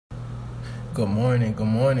Good morning, good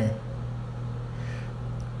morning.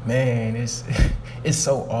 Man, it's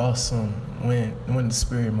so awesome when the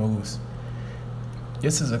Spirit moves.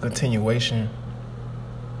 This is a continuation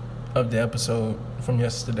of the episode from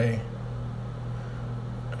yesterday.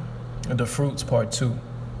 The fruits part 2.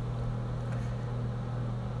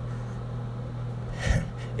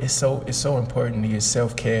 It's so important to get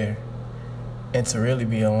self-care and to really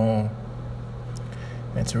be alone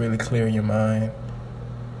and to really clear your mind.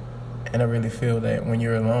 And I really feel that when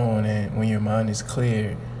you're alone and when your mind is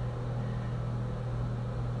cleared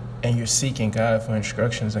and you're seeking God for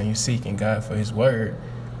instructions and you're seeking God for His word,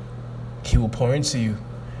 He will pour into you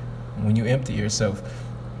when you empty yourself.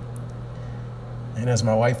 And as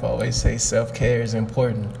my wife always says, self-care is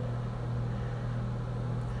important.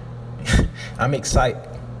 I'm excited.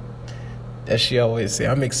 As she always say,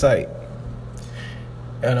 I'm excited.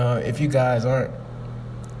 And if you guys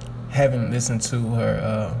haven't listened to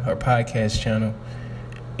her podcast channel,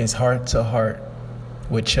 it's Heart to Heart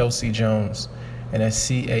with Chelsea Jones, and that's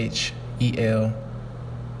CHELSI.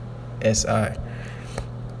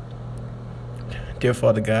 Dear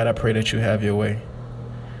Father God, I pray that you have your way.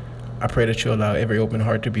 I pray that you allow every open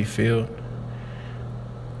heart to be filled.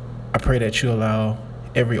 I pray that you allow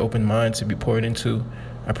every open mind to be poured into.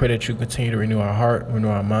 I pray that you continue to renew our heart, renew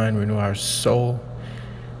our mind, renew our soul.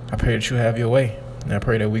 I pray that you have your way. And I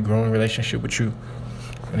pray that we grow in relationship with you.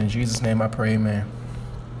 And in Jesus' name I pray, amen.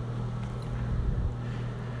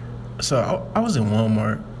 So I was in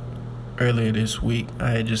Walmart earlier this week.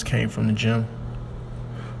 I had just came from the gym.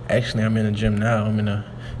 Actually, I'm in the gym now. I'm in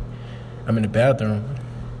the bathroom.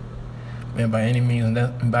 And by any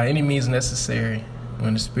means necessary,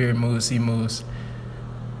 when the Spirit moves, He moves.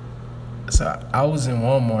 So I was in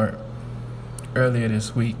Walmart earlier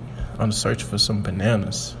this week on the search for some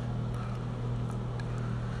bananas.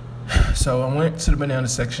 So I went to the banana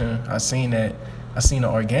section. I seen the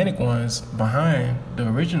organic ones behind the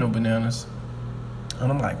original bananas.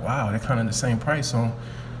 And I'm like, wow, they're kind of the same price. So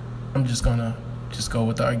I'm just gonna go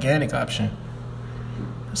with the organic option.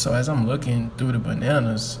 So as I'm looking through the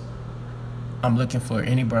bananas, I'm looking for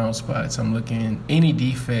any brown spots. I'm looking any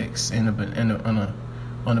defects on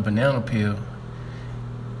the banana peel.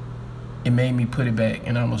 It made me put it back,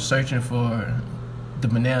 and I was searching for the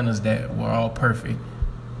bananas that were all perfect.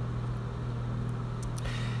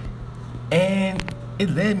 And it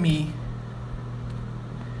led me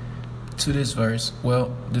to this verse.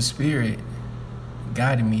 Well, the Spirit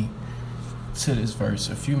guided me to this verse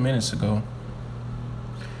a few minutes ago.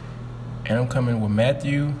 And I'm coming with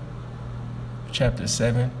Matthew chapter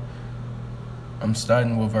 7. I'm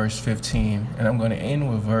starting with verse 15, and I'm going to end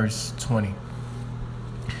with verse 20.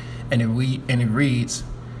 And it reads,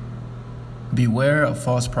 "Beware of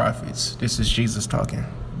false prophets." This is Jesus talking.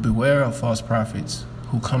 "Beware of false prophets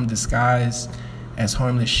who come disguised as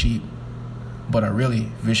harmless sheep, but are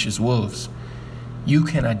really vicious wolves. You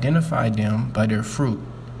can identify them by their fruit,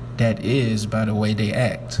 that is, by the way they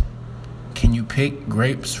act. Can you pick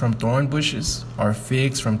grapes from thorn bushes or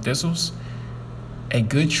figs from thistles? A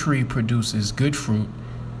good tree produces good fruit,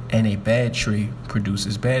 and a bad tree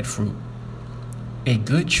produces bad fruit. A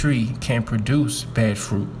good tree can produce bad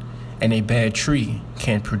fruit, and a bad tree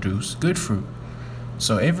can produce good fruit.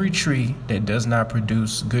 So every tree that does not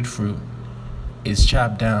produce good fruit is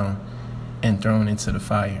chopped down and thrown into the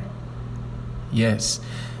fire. Yes,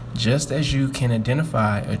 just as you can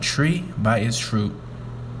identify a tree by its fruit,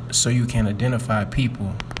 so you can identify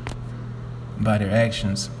people by their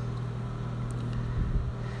actions."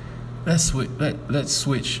 Let's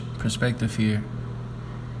switch perspective here.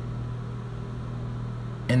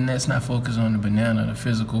 And let's not focus on the banana, the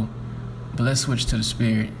physical, but let's switch to the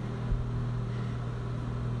spirit.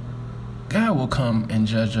 God will come and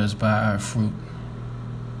judge us by our fruit.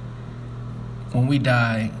 When we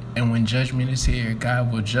die and when judgment is here,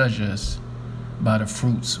 God will judge us by the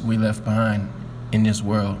fruits we left behind in this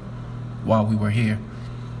world while we were here.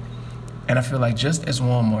 And I feel like just as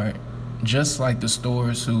Walmart, just like the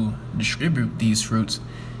stores who distribute these fruits,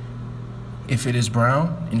 if it is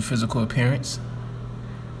brown in physical appearance,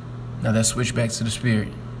 now let's switch back to the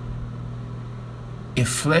spirit. If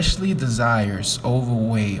fleshly desires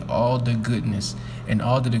overweigh all the goodness and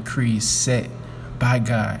all the decrees set by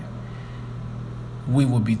God, we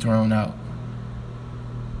will be thrown out.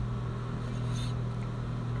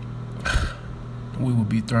 We will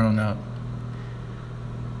be thrown out.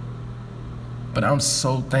 But I'm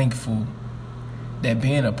so thankful that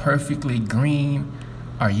being a perfectly green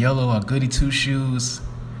or yellow or goody two-shoes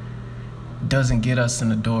doesn't get us in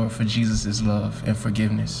the door for Jesus' love and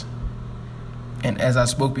forgiveness. And as I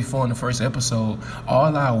spoke before in the first episode,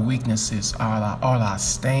 all our weaknesses, all our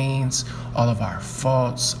stains, all of our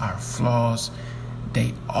faults, our flaws,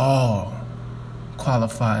 they all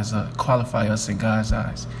qualify us in God's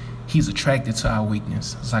eyes. He's attracted to our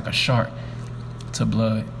weakness. It's like a shark to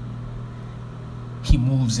blood. He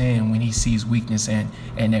moves in when he sees weakness and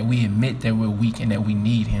that we admit that we're weak and that we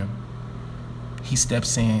need him. He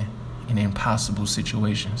steps in impossible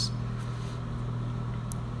situations.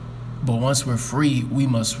 But once we're free, we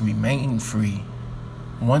must remain free.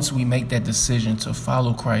 Once we make that decision to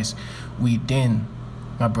follow Christ, we then,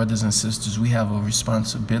 my brothers and sisters, we have a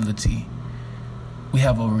responsibility. We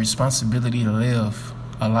have a responsibility to live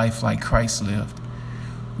a life like Christ lived.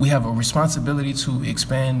 We have a responsibility to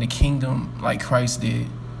expand the kingdom like Christ did.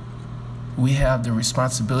 We have the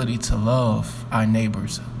responsibility to love our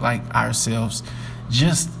neighbors like ourselves,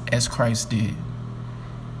 just as Christ did.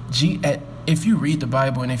 If you read the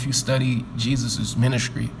Bible and if you study Jesus'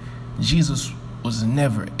 ministry, Jesus was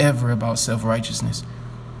never, ever about self-righteousness.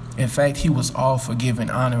 In fact, he was all for giving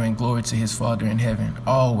honor and glory to his Father in heaven,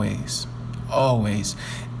 always, always.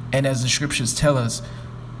 And as the scriptures tell us,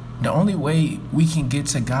 the only way we can get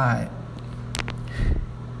to God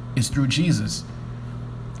is through Jesus.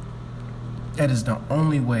 That is the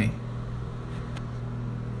only way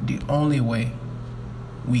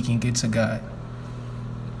we can get to God.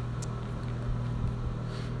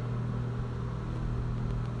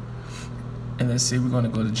 And let's see, we're going to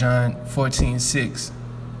go to John 14:6.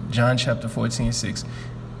 John chapter 14:6.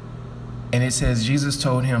 And it says, Jesus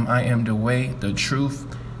told him, I am the way, the truth,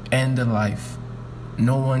 and the life.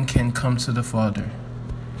 No one can come to the Father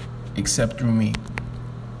except through me.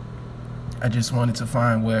 I just wanted to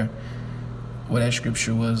find where that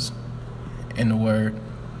scripture was in the Word.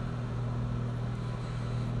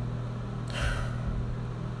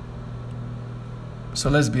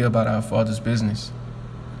 So let's be about our Father's business.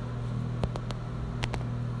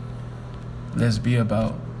 Let's be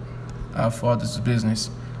about our Father's business.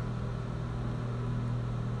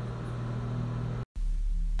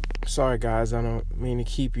 Sorry, guys, I don't mean to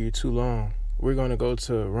keep you too long. We're going to go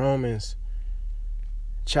to Romans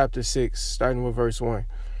chapter 6, starting with verse 1.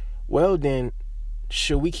 Well, then,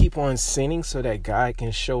 should we keep on sinning so that God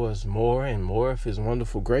can show us more and more of his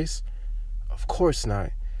wonderful grace? Of course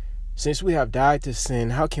not. Since we have died to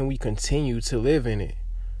sin, how can we continue to live in it?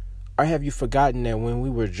 Or have you forgotten that when we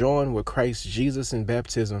were joined with Christ Jesus in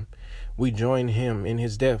baptism, we joined him in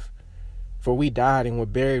his death? For we died and were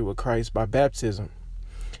buried with Christ by baptism.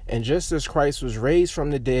 And just as Christ was raised from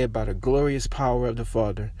the dead by the glorious power of the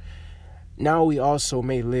Father, now we also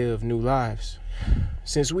may live new lives.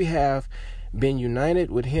 Since we have been united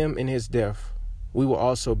with him in his death, we will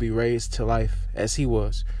also be raised to life as he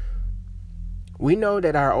was. We know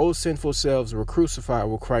that our old sinful selves were crucified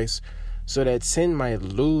with Christ so that sin might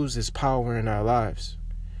lose its power in our lives.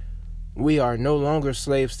 We are no longer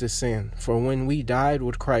slaves to sin, for when we died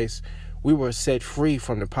with Christ, we were set free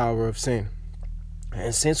from the power of sin.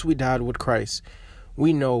 And since we died with Christ,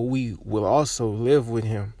 we know we will also live with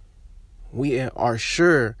him. We are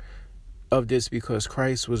sure of this because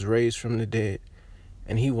Christ was raised from the dead,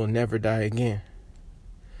 and he will never die again.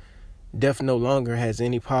 Death no longer has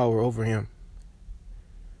any power over him.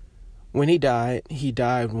 When he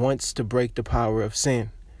died once to break the power of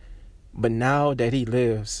sin. But now that he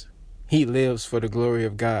lives for the glory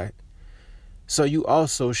of God. So you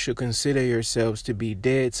also should consider yourselves to be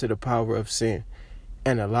dead to the power of sin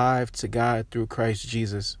and alive to God through Christ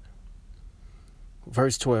Jesus.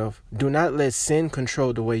 Verse 12, do not let sin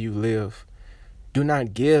control the way you live. Do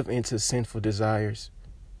not give into sinful desires.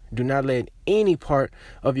 Do not let any part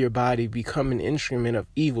of your body become an instrument of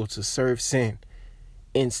evil to serve sin.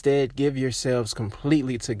 Instead, give yourselves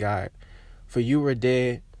completely to God, for you were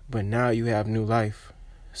dead, but now you have new life.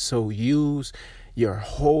 So use your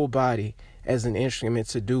whole body as an instrument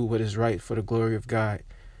to do what is right for the glory of God.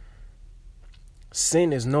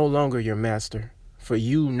 Sin is no longer your master, for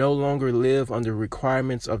you no longer live under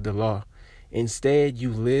requirements of the law. Instead,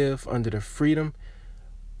 you live under the freedom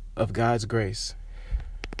of God's grace.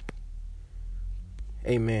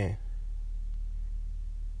 Amen.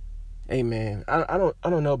 Amen. I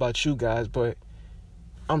don't know about you guys, but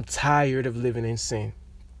I'm tired of living in sin.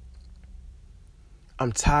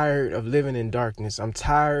 I'm tired of living in darkness. I'm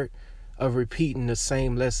tired of repeating the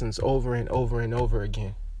same lessons over and over and over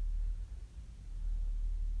again.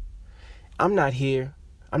 I'm not here.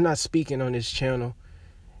 I'm not speaking on this channel.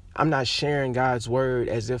 I'm not sharing God's word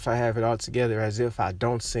as if I have it all together, as if I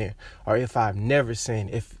don't sin, or if I've never sinned.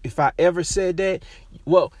 If I ever said that,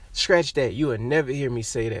 well, scratch that. You will never hear me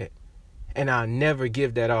say that. And I'll never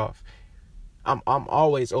give that off. I'm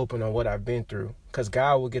always open on what I've been through, because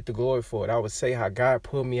God will get the glory for it. I would say how God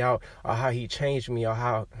pulled me out, or how he changed me, or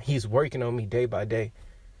how he's working on me day by day.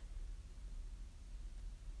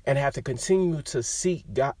 And I have to continue to seek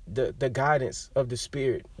God, the guidance of the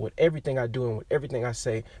Spirit with everything I do and with everything I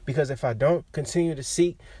say. Because if I don't continue to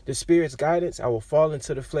seek the Spirit's guidance, I will fall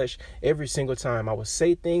into the flesh every single time. I will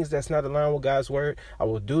say things that's not aligned with God's word. I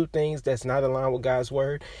will do things that's not aligned with God's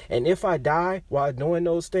word. And if I die while doing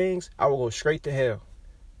those things, I will go straight to hell.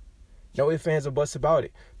 No ifs, ands, or buts about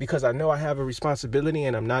it. Because I know I have a responsibility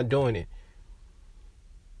and I'm not doing it.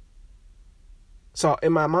 So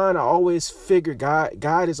in my mind, I always figure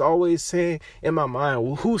God is always saying in my mind,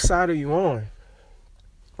 well, whose side are you on?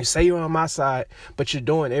 You say you're on my side, but you're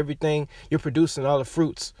doing everything. You're producing all the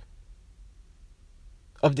fruits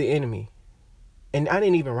of the enemy. And I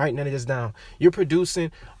didn't even write none of this down. You're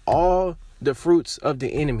producing all the fruits of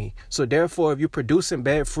the enemy. So therefore, if you're producing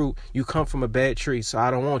bad fruit, you come from a bad tree. So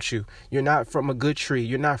I don't want you. You're not from a good tree.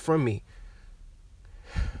 You're not from me.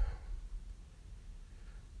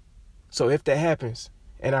 So if that happens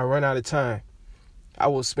and I run out of time, I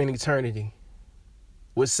will spend eternity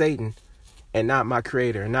with Satan and not my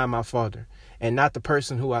creator and not my father and not the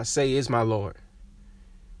person who I say is my Lord,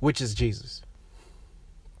 which is Jesus.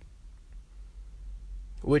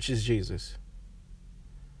 Which is Jesus.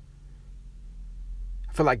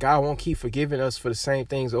 I feel like God won't keep forgiving us for the same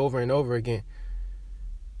things over and over again.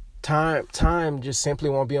 Time just simply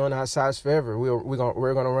won't be on our sides forever. We're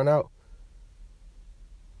gonna run out.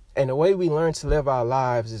 And the way we learn to live our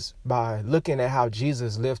lives is by looking at how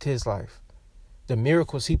Jesus lived his life. The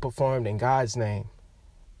miracles he performed in God's name.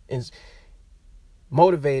 And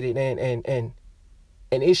motivated and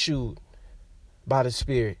issued by the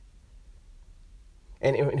Spirit.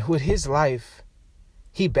 And with his life,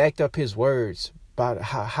 he backed up his words by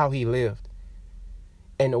how he lived.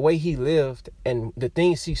 And the way he lived and the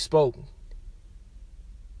things he spoke.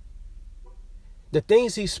 The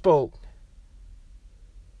things he spoke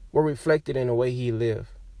were reflected in the way he lived.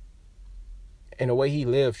 And the way he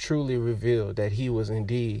lived truly revealed that he was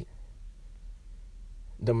indeed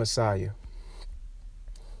the Messiah.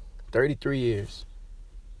 33 years.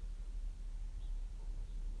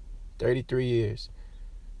 33 years.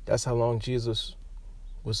 That's how long Jesus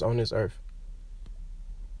was on this earth.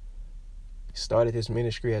 He started his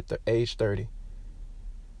ministry at the age 30.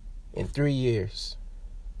 In 3 years,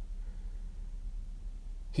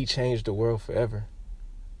 he changed the world forever.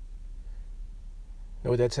 You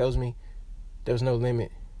know what that tells me? There's no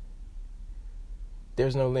limit.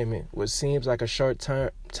 There's no limit. What seems like a short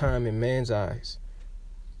time in man's eyes,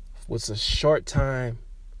 what's a short time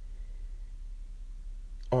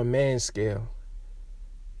on man's scale,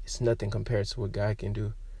 it's nothing compared to what God can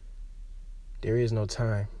do. There is no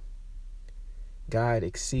time. God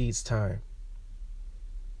exceeds time.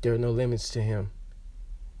 There are no limits to him.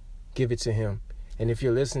 Give it to him. And if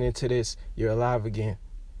you're listening to this, you're alive again.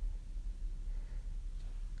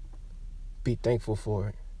 Be thankful for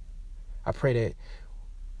it. I pray that,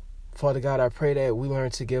 Father God, I pray that we learn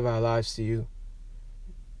to give our lives to you.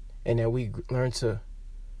 And that we learn to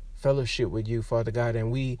fellowship with you, Father God.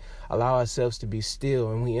 And we allow ourselves to be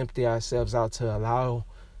still. And we empty ourselves out to allow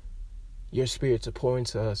your Spirit to pour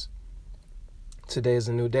into us. Today is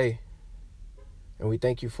a new day. And we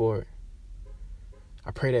thank you for it.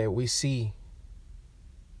 I pray that we see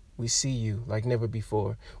you like never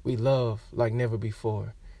before. We love like never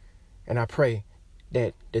before. And I pray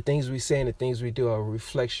that the things we say and the things we do are a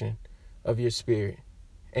reflection of your Spirit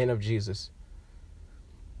and of Jesus.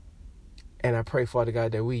 And I pray, Father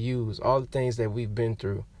God, that we use all the things that we've been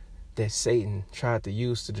through that Satan tried to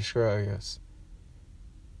use to destroy us.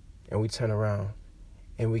 And we turn around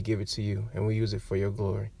and we give it to you and we use it for your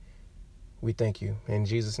glory. We thank you. In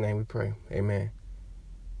Jesus' name we pray. Amen.